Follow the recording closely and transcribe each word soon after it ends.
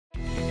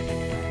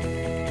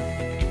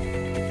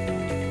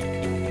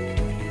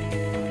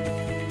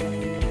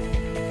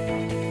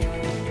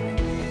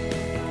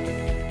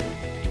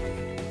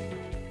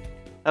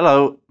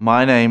Hello,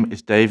 my name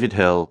is David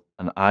Hill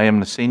and I am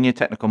the Senior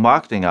Technical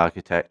Marketing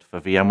Architect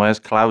for VMware's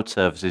Cloud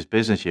Services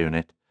Business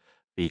Unit,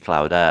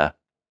 vCloud Air.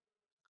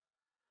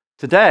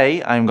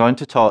 Today I'm going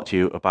to talk to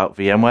you about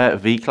VMware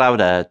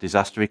vCloud Air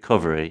disaster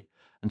recovery,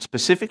 and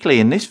specifically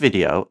in this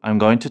video I'm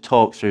going to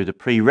talk through the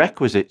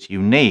prerequisites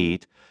you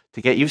need to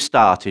get you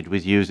started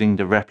with using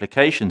the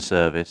replication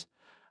service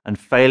and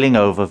failing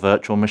over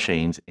virtual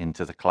machines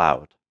into the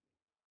cloud.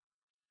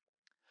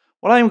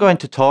 What I'm going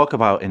to talk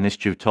about in this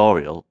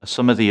tutorial are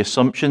some of the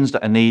assumptions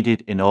that are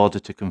needed in order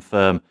to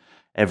confirm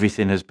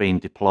everything has been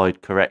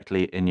deployed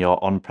correctly in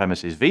your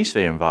on-premises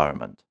vSphere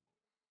environment.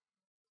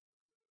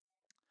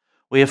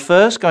 We are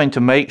first going to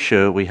make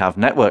sure we have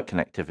network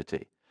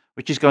connectivity,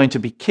 which is going to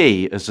be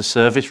key as the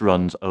service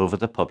runs over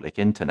the public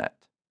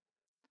internet.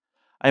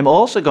 I'm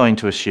also going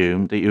to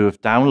assume that you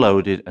have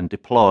downloaded and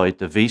deployed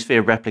the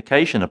vSphere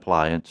replication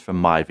appliance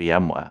from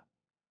VMware.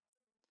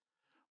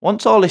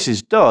 Once all this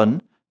is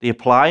done, the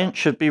appliance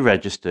should be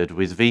registered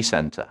with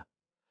vCenter.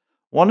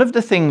 One of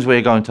the things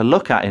we're going to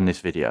look at in this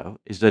video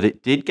is that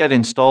it did get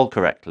installed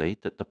correctly,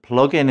 that the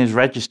plugin is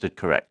registered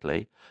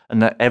correctly, and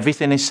that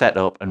everything is set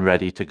up and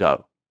ready to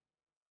go.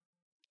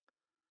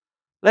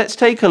 Let's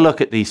take a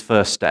look at these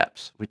first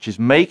steps, which is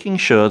making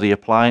sure the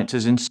appliance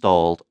is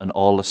installed and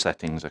all the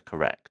settings are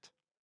correct.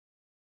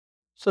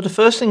 So the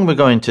first thing we're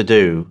going to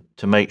do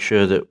to make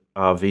sure that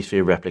our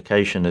vSphere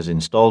replication is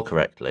installed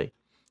correctly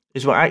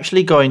is we're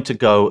actually going to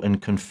go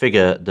and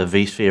configure the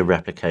vSphere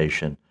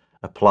replication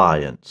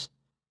appliance.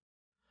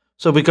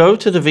 So we go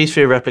to the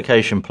vSphere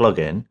replication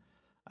plugin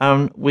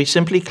and we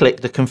simply click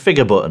the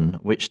configure button,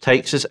 which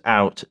takes us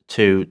out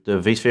to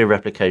the vSphere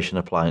replication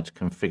appliance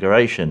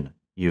configuration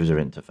user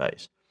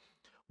interface.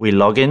 We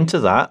log into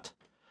that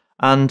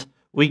and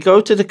we go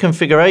to the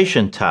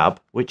configuration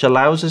tab, which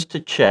allows us to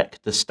check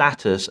the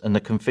status and the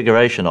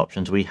configuration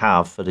options we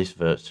have for this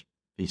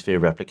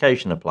vSphere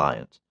replication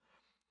appliance.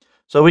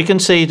 So we can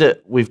see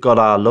that we've got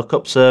our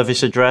lookup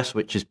service address,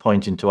 which is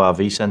pointing to our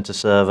vCenter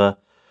server.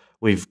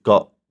 We've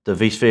got the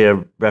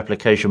vSphere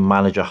replication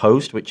manager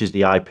host, which is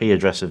the IP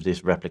address of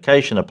this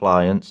replication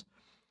appliance.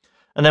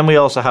 And then we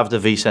also have the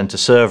vCenter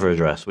server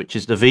address, which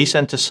is the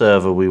vCenter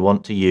server we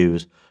want to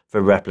use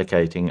for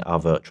replicating our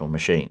virtual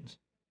machines.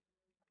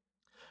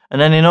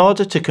 And then in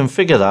order to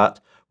configure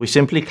that, we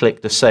simply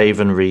click the Save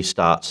and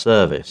Restart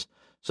service.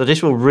 So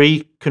this will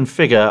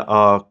reconfigure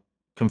our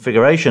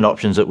configuration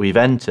options that we've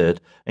entered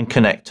and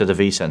connect to the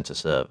vCenter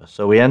server.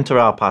 So we enter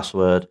our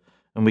password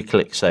and we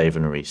click Save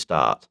and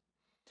Restart.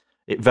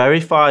 It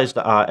verifies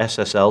that our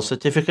SSL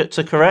certificates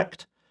are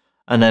correct,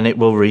 and then it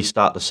will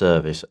restart the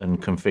service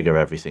and configure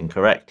everything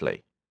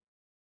correctly.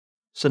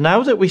 So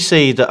now that we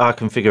see that our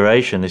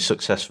configuration is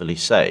successfully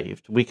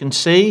saved, we can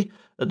see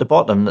at the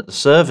bottom that the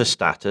service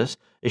status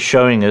is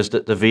showing us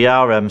that the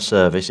VRM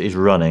service is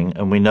running,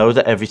 and we know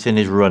that everything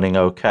is running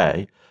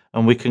okay,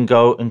 and we can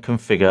go and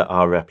configure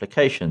our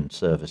replication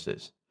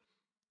services.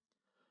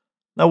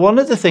 Now, one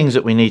of the things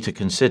that we need to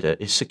consider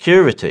is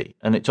security,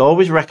 and it's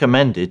always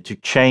recommended to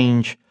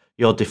change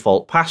your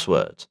default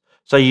passwords.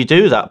 So you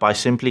do that by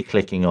simply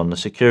clicking on the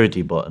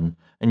security button,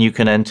 and you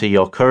can enter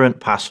your current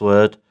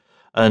password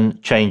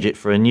and change it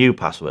for a new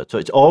password. So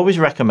it's always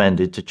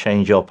recommended to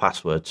change your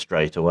password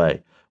straight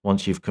away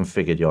once you've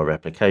configured your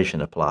replication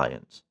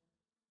appliance.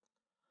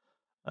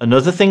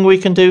 Another thing we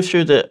can do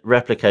through the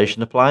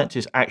replication appliance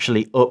is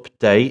actually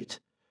update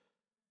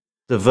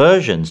the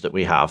versions that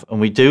we have,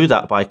 and we do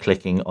that by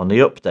clicking on the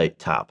Update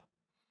tab.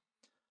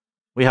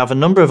 We have a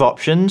number of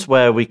options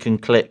where we can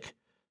click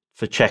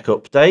for Check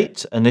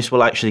Update, and this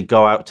will actually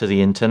go out to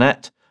the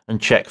internet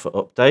and check for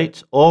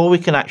updates, or we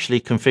can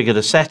actually configure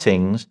the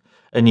settings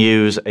and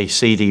use a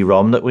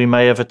CD-ROM that we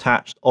may have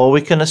attached, or we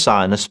can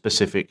assign a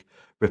specific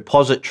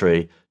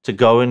repository to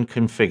go and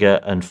configure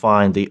and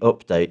find the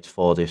updates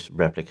for this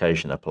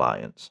replication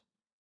appliance.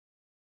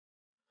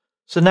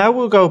 So now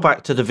we'll go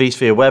back to the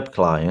vSphere web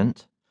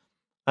client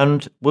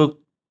and we'll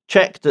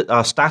check that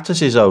our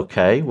status is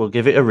okay. We'll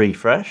give it a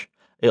refresh.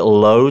 It'll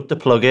load the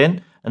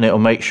plugin and it'll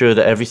make sure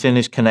that everything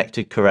is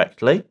connected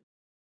correctly.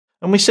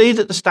 And we see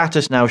that the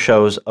status now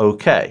shows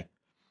okay.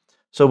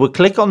 So we'll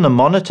click on the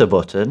monitor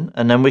button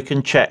and then we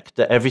can check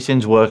that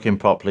everything's working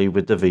properly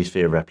with the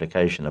vSphere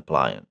replication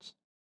appliance.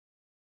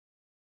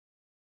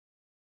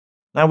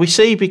 Now we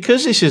see,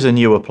 because this is a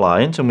new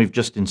appliance and we've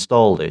just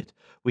installed it,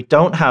 we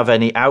don't have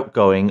any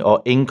outgoing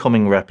or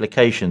incoming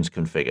replications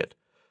configured.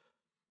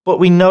 But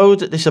we know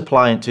that this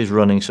appliance is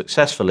running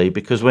successfully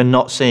because we're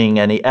not seeing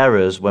any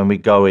errors when we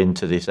go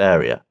into this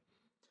area.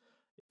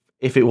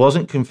 If it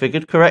wasn't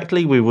configured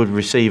correctly, we would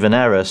receive an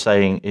error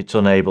saying it's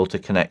unable to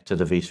connect to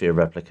the vSphere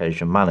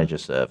Replication Manager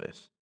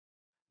service.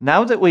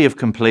 Now that we have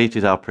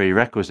completed our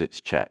prerequisites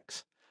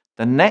checks,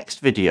 the next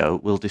video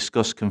will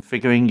discuss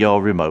configuring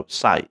your remote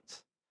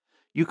site.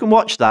 You can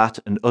watch that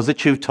and other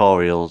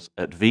tutorials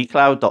at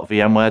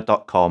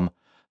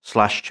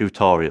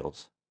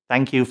vcloud.vmware.com/tutorials.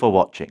 Thank you for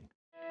watching.